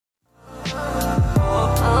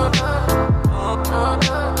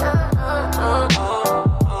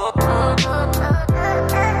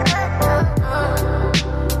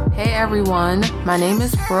everyone. My name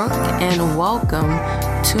is Brooke, and welcome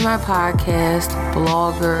to my podcast,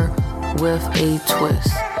 Blogger with a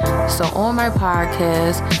Twist. So on my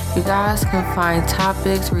podcast, you guys can find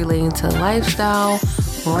topics relating to lifestyle,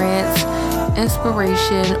 rants,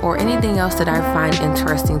 inspiration, or anything else that I find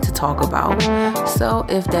interesting to talk about. So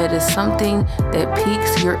if that is something that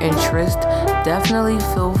piques your interest, definitely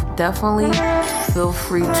feel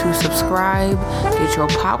free to subscribe, get your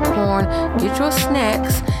popcorn, get your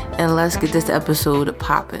snacks, and let's get this episode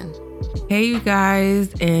popping. Hey you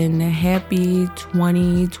guys, and happy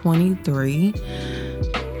 2023.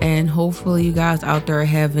 And hopefully you guys out there are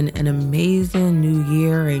having an amazing new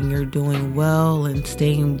year and you're doing well and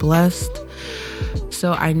staying blessed.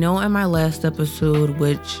 So I know in my last episode,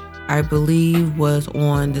 which I believe was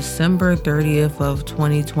on December 30th of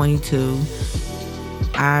 2022,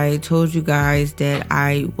 I told you guys that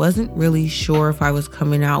I wasn't really sure if I was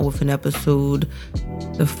coming out with an episode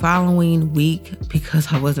the following week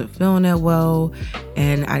because I wasn't feeling that well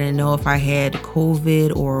and I didn't know if I had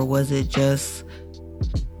COVID or was it just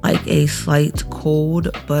like a slight cold,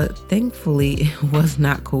 but thankfully it was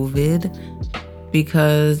not COVID,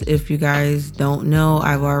 because if you guys don't know,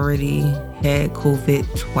 I've already had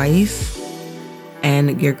COVID twice,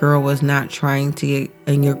 and your girl was not trying to get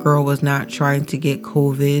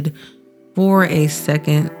COVID for a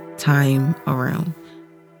second time around.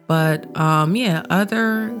 But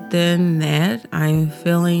other than that, I'm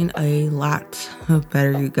feeling a lot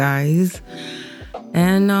better, you guys.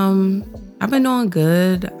 And I've been doing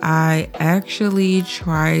good. I actually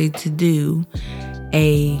tried to do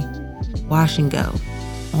a wash and go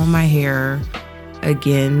on my hair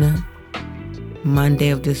again Monday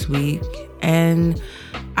of this week. And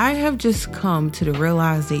I have just come to the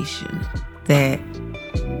realization that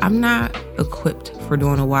I'm not equipped for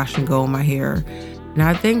doing a wash and go on my hair. And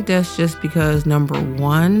I think that's just because, number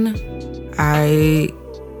one, I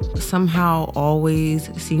somehow always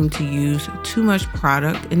seem to use too much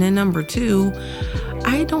product. And then number two,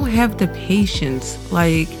 I don't have the patience.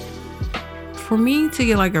 Like, for me to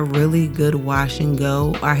get like a really good wash and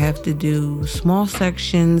go, I have to do small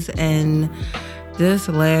sections. And this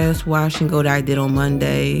last wash and go that I did on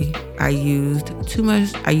Monday, I used too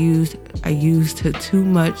much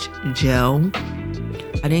gel.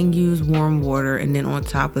 I didn't use warm water, and then on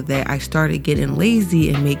top of that, I started getting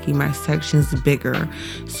lazy and making my sections bigger.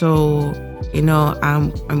 So, you know,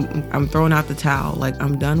 I'm throwing out the towel. Like,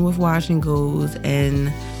 I'm done with wash and goes,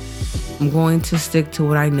 and I'm going to stick to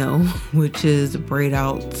what I know, which is braid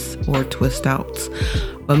outs or twist outs,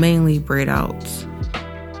 but mainly braid outs.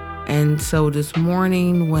 And so this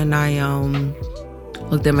morning when I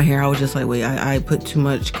looked at my hair, I was just like, wait, I put too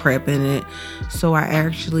much crap in it. So I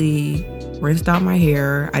actually rinsed out my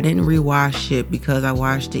hair. I didn't rewash it because I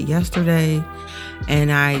washed it yesterday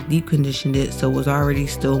and I deep conditioned it, so it was already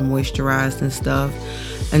still moisturized and stuff.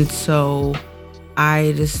 And so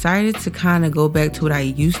I decided to kind of go back to what I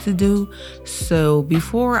used to do. So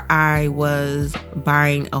before, I was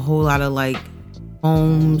buying a whole lot of like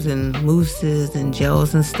foams and mousses and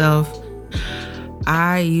gels and stuff.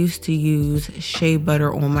 I used to use shea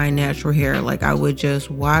butter on my natural hair. Like, I would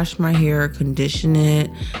just wash my hair, condition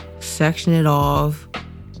it, section it off,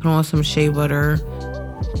 put on some shea butter,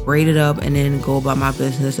 braid it up, and then go about my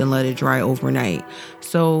business and let it dry overnight.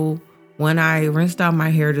 So when I rinsed out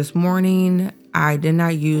my hair this morning, I did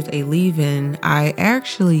not use a leave-in. I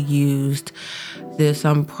actually used this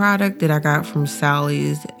product that I got from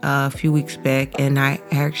Sally's a few weeks back, and I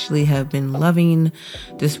actually have been loving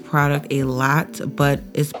this product a lot. But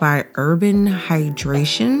it's by Urban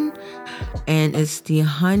Hydration, and it's the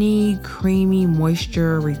Honey Creamy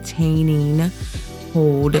Moisture Retaining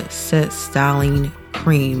Hold Set Styling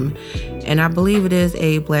Cream, and I believe it is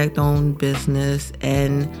a Black-owned business,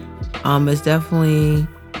 and it's definitely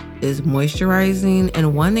is moisturizing.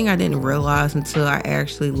 And one thing I didn't realize until I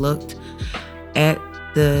actually looked at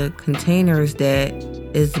the containers, that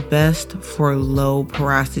is best for low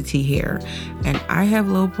porosity hair, and I have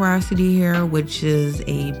low porosity hair, which is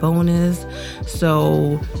a bonus.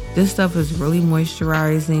 So this stuff is really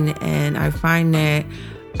moisturizing, and I find that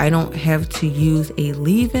I don't have to use a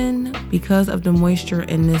leave-in because of the moisture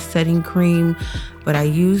in this setting cream, but I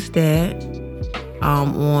use that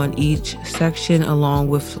on each section along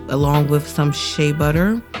with some shea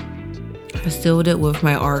butter. I sealed it with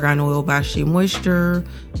my argan oil by Shea Moisture,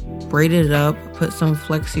 braided it up, put some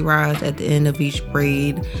flexi rods at the end of each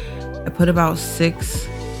braid. I put about 6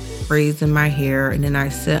 braids in my hair, and then I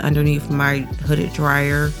sit underneath my hooded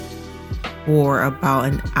dryer for about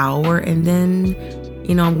an hour, and then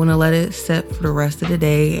I'm going to let it set for the rest of the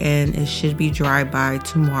day, and it should be dry by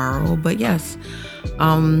tomorrow. But yes,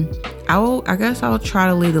 I guess I'll try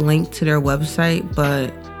to leave the link to their website,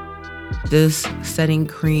 but this setting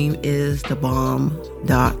cream is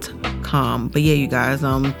thebomb.com. But yeah, you guys,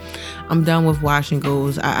 I'm done with wash and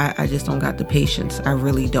goes. I just don't got the patience. I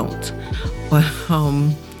really don't. But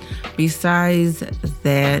besides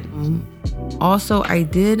that, also I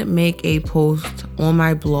did make a post on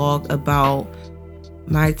my blog about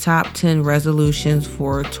my top 10 resolutions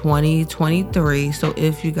for 2023. So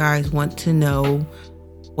if you guys want to know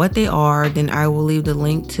what they are, then I will leave the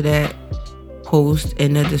link to that post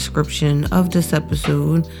in the description of this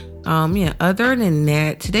episode. Other than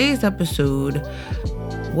that, today's episode,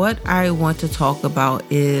 what I want to talk about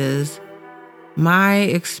is my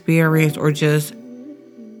experience, or just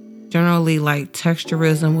generally like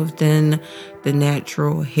texturism within the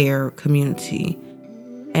natural hair community.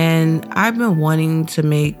 And I've been wanting to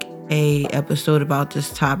make a episode about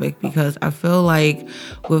this topic because I feel like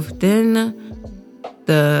within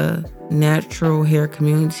the natural hair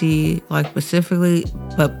community, like specifically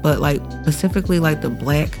like the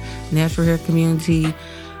Black natural hair community,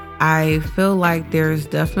 I feel like there's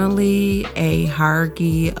definitely a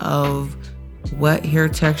hierarchy of what hair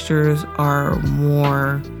textures are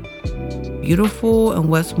more beautiful and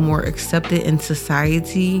what's more accepted in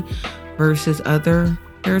society versus other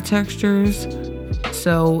hair textures.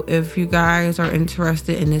 So if you guys are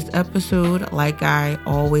interested in this episode, like I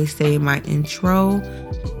always say in my intro,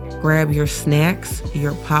 grab your snacks,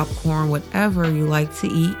 your popcorn, whatever you like to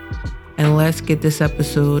eat, and let's get this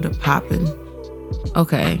episode popping.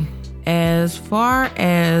 Okay, as far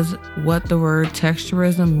as what the word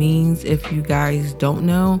texturism means, if you guys don't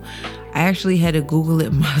know, I actually had to Google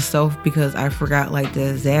it myself because I forgot like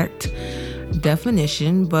the exact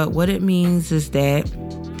definition. But what it means is that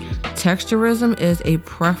texturism is a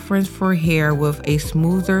preference for hair with a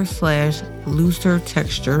smoother/looser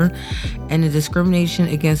texture, and a discrimination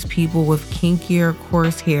against people with kinkier,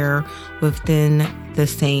 coarse hair within the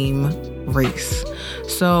same race.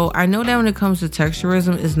 So I know that when it comes to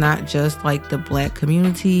texturism, it's not just like the Black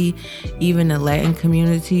community. Even the Latin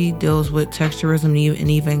community deals with texturism, and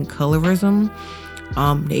even colorism.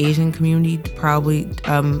 The Asian community probably,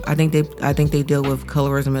 I think they deal with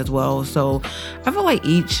colorism as well. So I feel like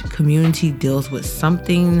each community deals with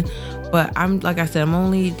something, but I'm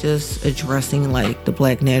only just addressing like the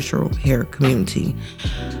Black natural hair community.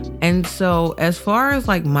 And so as far as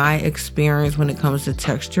like my experience when it comes to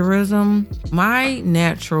texturism, my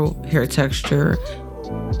natural hair texture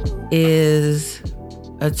is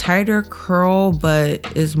a tighter curl, but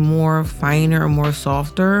is more finer and more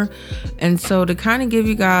softer. And so to kind of give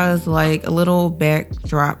you guys like a little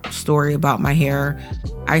backdrop story about my hair,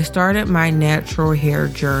 I started my natural hair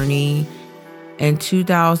journey in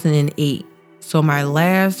 2008. So my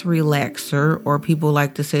last relaxer, or people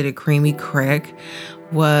like to say the creamy crack,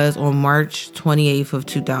 was on March 28th of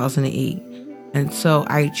 2008. And so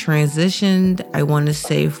I transitioned, I want to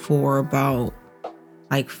say for about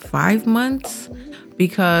like 5 months,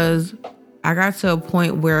 because I got to a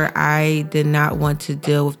point where I did not want to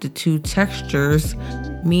deal with the two textures,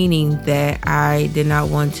 meaning that I did not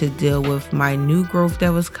want to deal with my new growth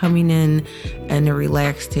that was coming in and the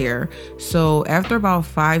relaxed hair. So after about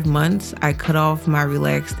 5 months, I cut off my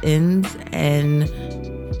relaxed ends, and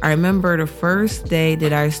I remember the first day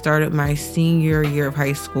that I started my senior year of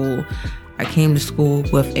high school, I came to school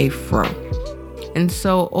with a fro. And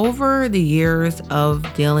so over the years of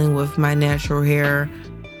dealing with my natural hair,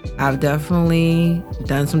 I've definitely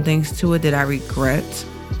done some things to it that I regret.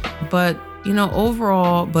 But,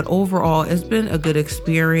 overall, it's been a good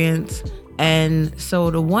experience. And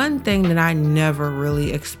so the one thing that I never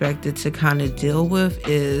really expected to kind of deal with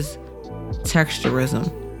is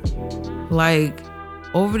texturism. Like,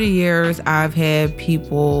 over the years, I've had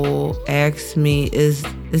people ask me, is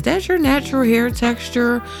that your natural hair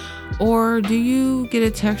texture? Or do you get a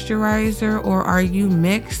texturizer, or are you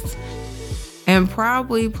mixed? And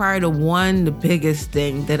probably the biggest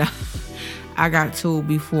thing that I got told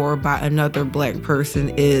before by another Black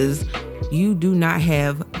person is, you do not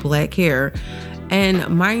have black hair. And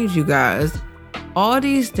mind you guys, all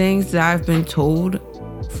these things that I've been told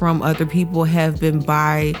from other people have been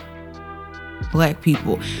by Black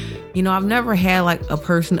people. I've never had like a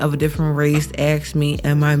person of a different race ask me,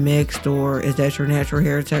 am I mixed, or is that your natural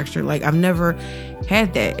hair texture? Like, I've never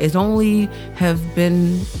had that. It's only have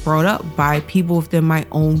been brought up by people within my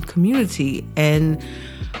own community. And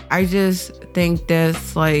I just think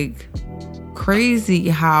that's like crazy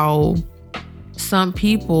how some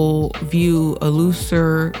people view a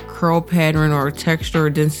looser curl pattern or texture or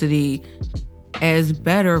density as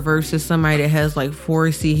better versus somebody that has like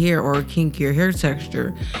 4C hair or a kinkier hair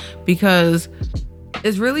texture, because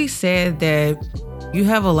it's really sad that you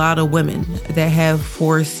have a lot of women that have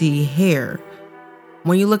 4C hair.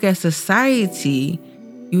 When you look at society,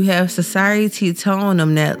 you have society telling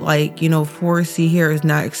them that, like, you know, 4C hair is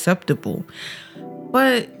not acceptable.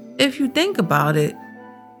 But if you think about it,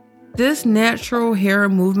 this natural hair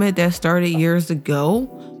movement that started years ago,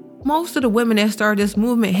 most of the women that started this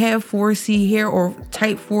movement have 4C hair or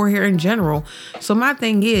type 4 hair in general. So my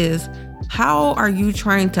thing is, how are you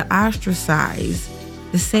trying to ostracize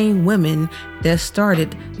the same women that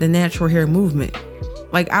started the natural hair movement?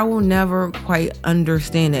 Like, I will never quite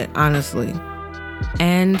understand it, honestly.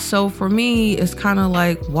 And so for me, it's kind of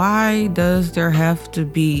like, why does there have to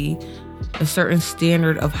be a certain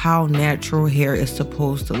standard of how natural hair is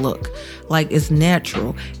supposed to look? Like, it's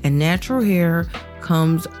natural, and natural hair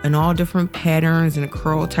comes in all different patterns and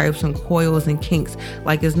curl types and coils and kinks.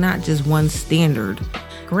 Like, it's not just one standard.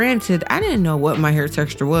 Granted, I didn't know what my hair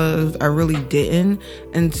texture was. I really didn't.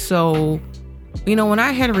 And so, you know, when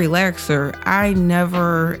I had a relaxer, I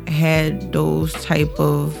never had those type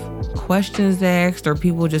of questions asked or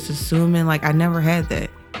people just assuming. Like, I never had that.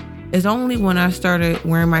 It's only when I started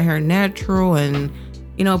wearing my hair natural and,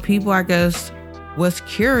 you know, people, I guess, was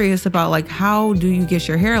curious about, like, how do you get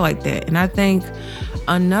your hair like that? And I think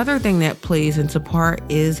another thing that plays into part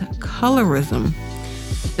is colorism.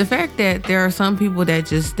 The fact that there are some people that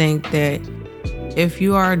just think that if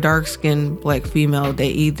you are a dark-skinned Black female, that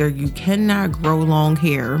either you cannot grow long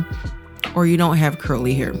hair or you don't have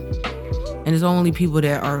curly hair. And it's only people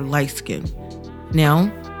that are light-skinned.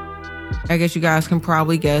 Now, I guess you guys can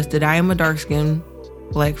probably guess that I am a dark-skinned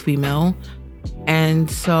Black female.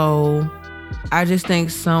 And so I just think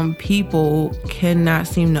some people cannot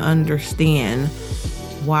seem to understand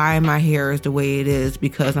why my hair is the way it is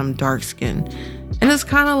because I'm dark-skinned. And it's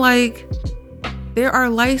kind of like there are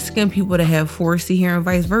light-skinned people that have 4C hair and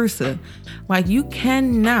vice versa. Like, you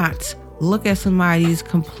cannot look at somebody's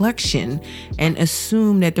complexion and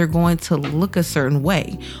assume that they're going to look a certain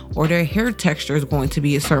way or their hair texture is going to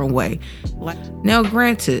be a certain way. Now,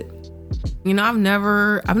 granted, you know, I've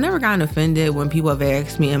never gotten offended when people have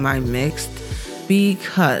asked me, am I mixed?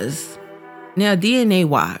 Because now, DNA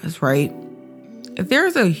wise, right?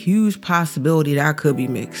 There's a huge possibility that I could be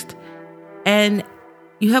mixed. And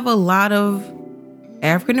you have a lot of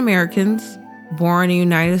African Americans born in the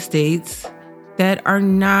United States that are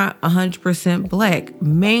not 100% Black,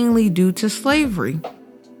 mainly due to slavery.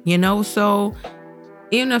 You know, so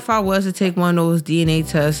even if I was to take one of those DNA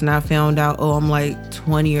tests and I found out, oh, I'm like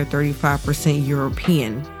 20 or 35%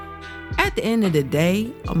 European, at the end of the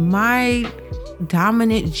day, my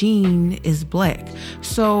dominant gene is Black.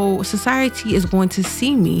 So society is going to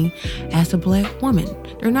see me as a Black woman.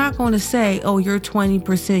 They're not going to say, oh, you're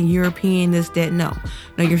 20% European, this, that. No,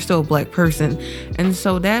 you're still a Black person. And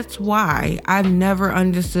so that's why I've never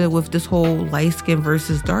understood with this whole light skin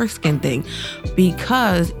versus dark skin thing.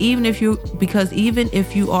 Because even if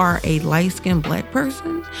you are a light skinned Black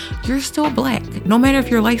person, you're still Black, no matter if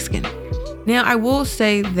you're light skinned. Now, I will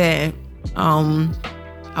say that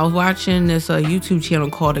I was watching this YouTube channel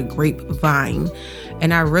called A Grapevine,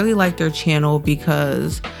 and I really like their channel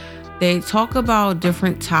because they talk about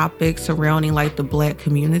different topics surrounding like the Black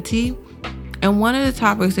community. And one of the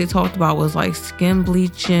topics they talked about was like skin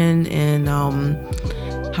bleaching and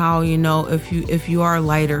how, you know, if you are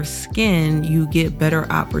lighter skin, you get better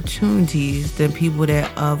opportunities than people that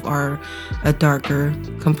are a darker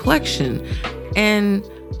complexion. And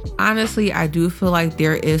honestly, I do feel like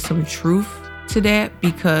there is some truth to that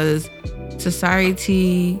because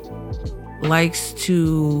society likes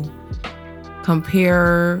to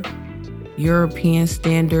compare European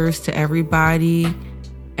standards to everybody.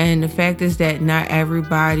 And the fact is that not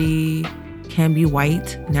everybody can be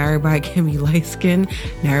white. Not everybody can be light skinned.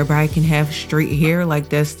 Not everybody can have straight hair. Like,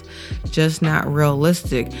 that's just not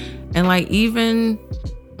realistic. And like, even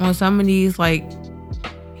on some of these like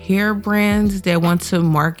hair brands that want to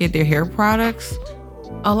market their hair products,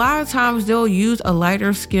 a lot of times they'll use a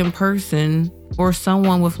lighter skinned person or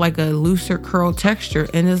someone with like a looser curl texture.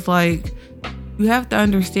 And it's like, you have to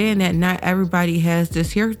understand that not everybody has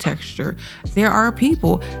this hair texture. There are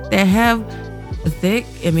people that have thick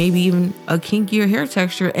and maybe even a kinkier hair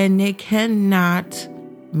texture and they cannot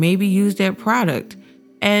maybe use that product.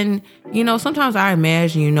 And, you know, sometimes I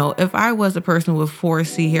imagine, you know, if I was a person with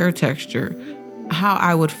 4C hair texture, how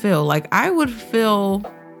I would feel. Like, I would feel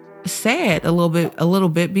sad a little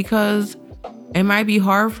bit because it might be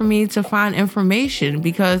hard for me to find information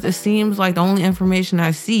because it seems like the only information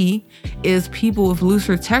I see is people with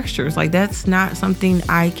looser textures. Like, that's not something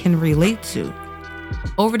I can relate to.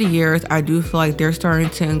 over the years, I do feel like they're starting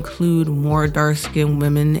to include more dark-skinned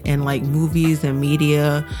women in like movies and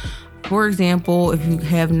media. For example, if you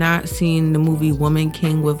have not seen the movie Woman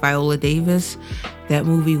King with Viola Davis, that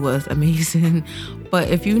movie was amazing. But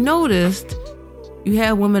if you noticed, you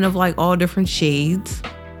had women of like all different shades.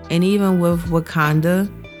 And even with Wakanda,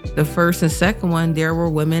 the first and second one, there were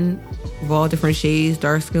women of all different shades,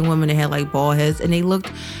 dark-skinned women that had like bald heads, and they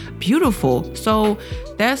looked beautiful. So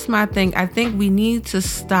that's my thing. I think we need to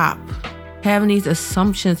stop having these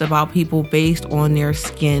assumptions about people based on their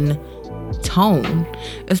skin tone,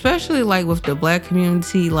 especially like with the Black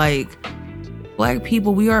community. Like, Black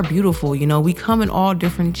people, we are beautiful, you know, we come in all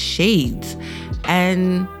different shades.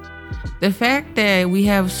 And the fact that we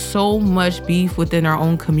have so much beef within our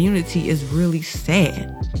own community is really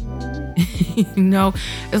sad. You know,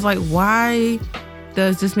 it's like, why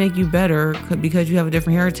does this make you better because you have a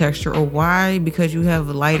different hair texture, or why because you have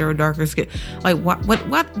lighter or darker skin? Like,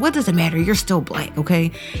 what does it matter? You're still Black,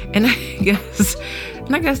 okay? And I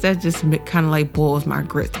guess that just kind of like boils my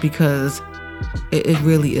grits, because it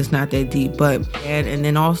really is not that deep. But and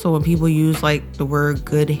then also when people use like the word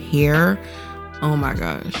good hair, oh my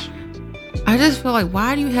gosh, I just feel like,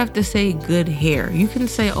 why do you have to say good hair? You can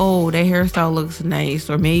say, oh, that hairstyle looks nice,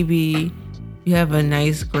 or maybe you have a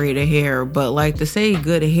nice grade of hair. But like, to say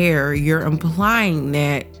good hair, you're implying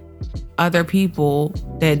that other people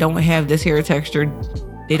that don't have this hair texture,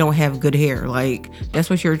 they don't have good hair. Like,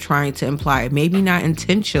 that's what you're trying to imply. Maybe not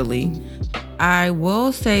intentionally. I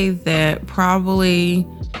will say that probably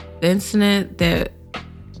the incident that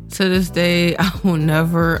to this day I will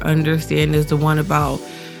never understand is the one about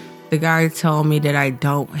the guy telling me that I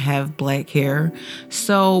don't have Black hair.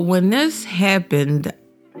 So when this happened,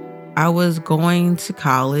 I was going to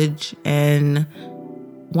college, and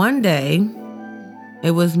one day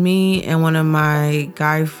it was me and one of my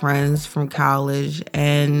guy friends from college,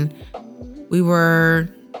 and we were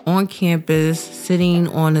on campus sitting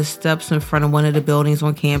on the steps in front of one of the buildings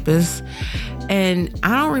on campus. And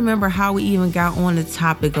I don't remember how we even got on the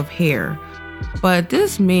topic of hair, but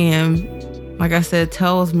this man, like I said,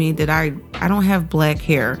 tells me that I don't have Black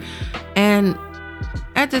hair. And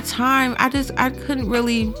at the time, I couldn't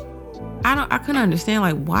understand,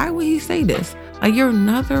 like, why would he say this? Like, you're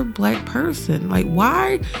another Black person. Like,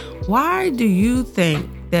 why do you think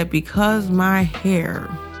that because my hair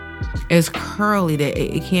is curly that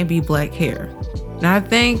it can't be Black hair? And I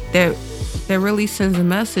think that really sends a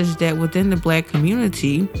message that within the Black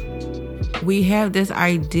community, we have this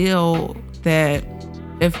ideal that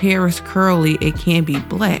if hair is curly, it can't be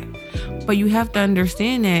Black. But you have to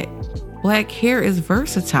understand that Black hair is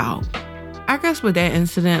versatile. I guess with that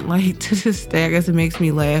incident, like, to this day, I guess it makes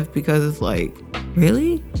me laugh, because it's like,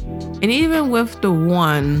 really? And even with the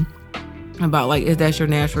one about like, is that your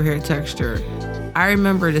natural hair texture? I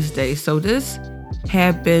remember this day. So this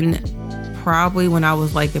happened probably when I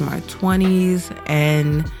was like in my 20s.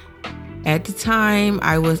 And at the time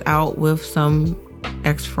I was out with some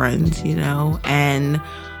ex-friends, you know, and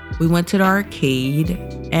we went to the arcade.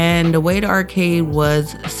 And the way the arcade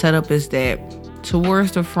was set up is that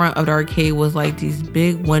towards the front of the arcade was like these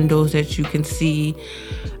big windows that you can see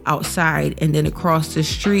outside, and then across the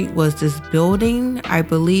street was this building. I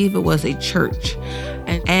believe it was a church,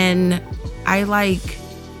 and I like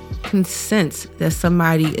can sense that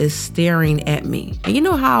somebody is staring at me. And you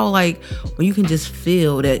know how like when you can just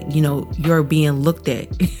feel that, you know, you're being looked at.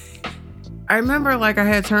 I remember like I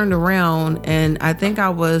had turned around, and I think I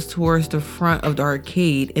was towards the front of the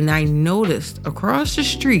arcade, and I noticed across the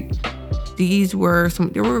street there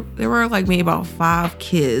were like maybe about 5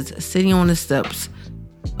 kids sitting on the steps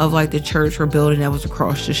of like the church or building that was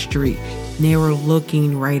across the street. And they were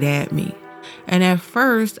looking right at me. And at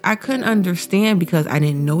first I couldn't understand, because I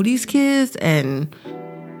didn't know these kids and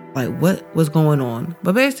like what was going on.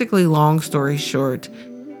 But basically, long story short,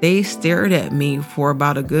 they stared at me for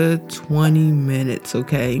about a good 20 minutes,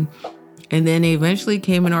 okay? And then they eventually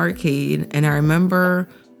came in the arcade, and I remember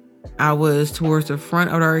I was towards the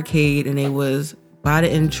front of the arcade, and they was by the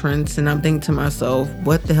entrance, and I'm thinking to myself,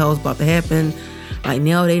 what the hell is about to happen? Like,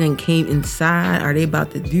 now they done came inside. Are they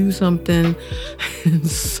about to do something? And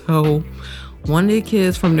so one of the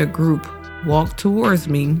kids from the group walked towards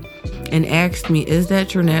me and asked me, is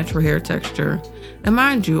that your natural hair texture? And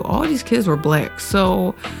mind you, all these kids were Black.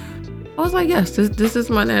 So I was like, yes, this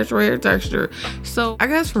is my natural hair texture. So I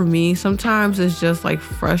guess for me, sometimes it's just like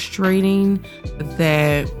frustrating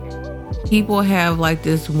that people have like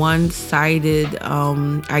this one-sided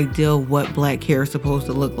idea of what Black hair is supposed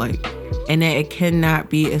to look like, and that it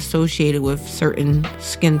cannot be associated with certain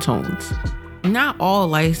skin tones. not all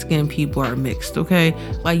light-skinned people are mixed, okay?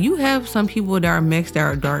 Like, you have some people that are mixed that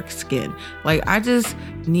are dark skinned. Like, I just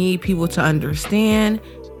need people to understand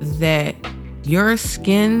that your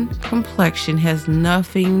skin complexion has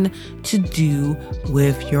nothing to do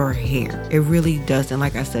with your hair. It really doesn't.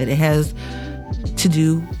 Like I said, it has to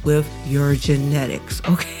do with your genetics,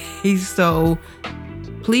 okay? So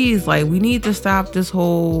please, like, we need to stop this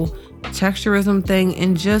whole texturism thing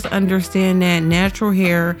and just understand that natural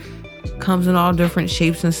hair comes in all different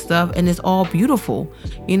shapes and stuff, and it's all beautiful.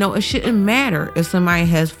 You know, it shouldn't matter if somebody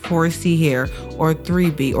has 4C hair or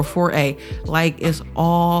 3B or 4A. Like, it's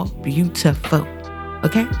all beautiful,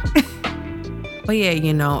 okay? But yeah,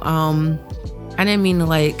 you know, I didn't mean to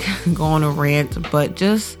like go on a rant, but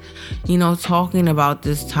just, you know, talking about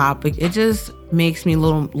this topic, it just makes me a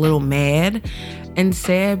little mad and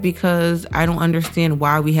sad, because I don't understand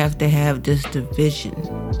why we have to have this division.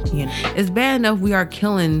 You know, it's bad enough we are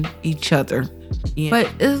killing each other,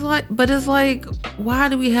 but it's like, why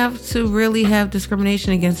do we have to really have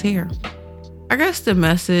discrimination against hair? I guess the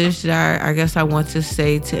message that I want to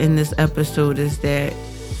say to end this episode is that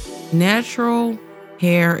natural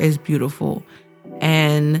hair is beautiful,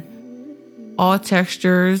 and all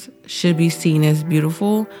textures should be seen as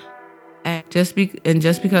beautiful. And just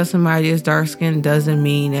because somebody is dark skinned doesn't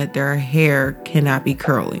mean that their hair cannot be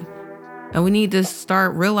curly. And we need to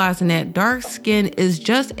start realizing that dark skin is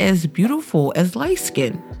just as beautiful as light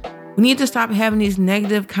skin. We need to stop having these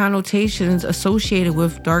negative connotations associated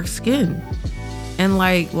with dark skin. And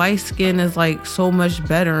like, light skin is like so much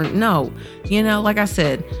better. No, you know, like I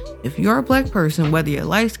said, if you're a black person, whether you're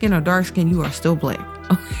light skin or dark skin, you are still black.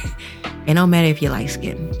 Okay? It don't matter if you're light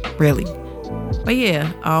skin, really. But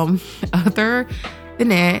yeah, other than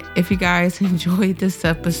that, if you guys enjoyed this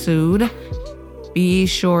episode, be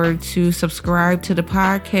sure to subscribe to the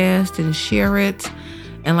podcast and share it.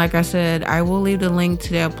 And like I said, I will leave the link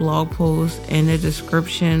to that blog post in the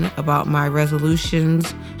description about my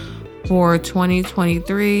resolutions for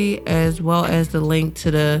 2023, as well as the link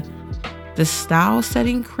to the style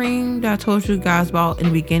setting cream that I told you guys about in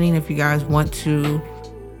the beginning, if you guys want to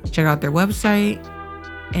check out their website.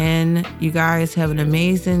 And you guys have an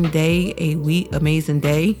amazing day, an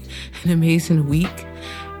amazing week.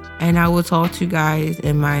 And I will talk to you guys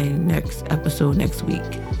in my next episode next week.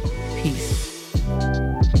 Peace.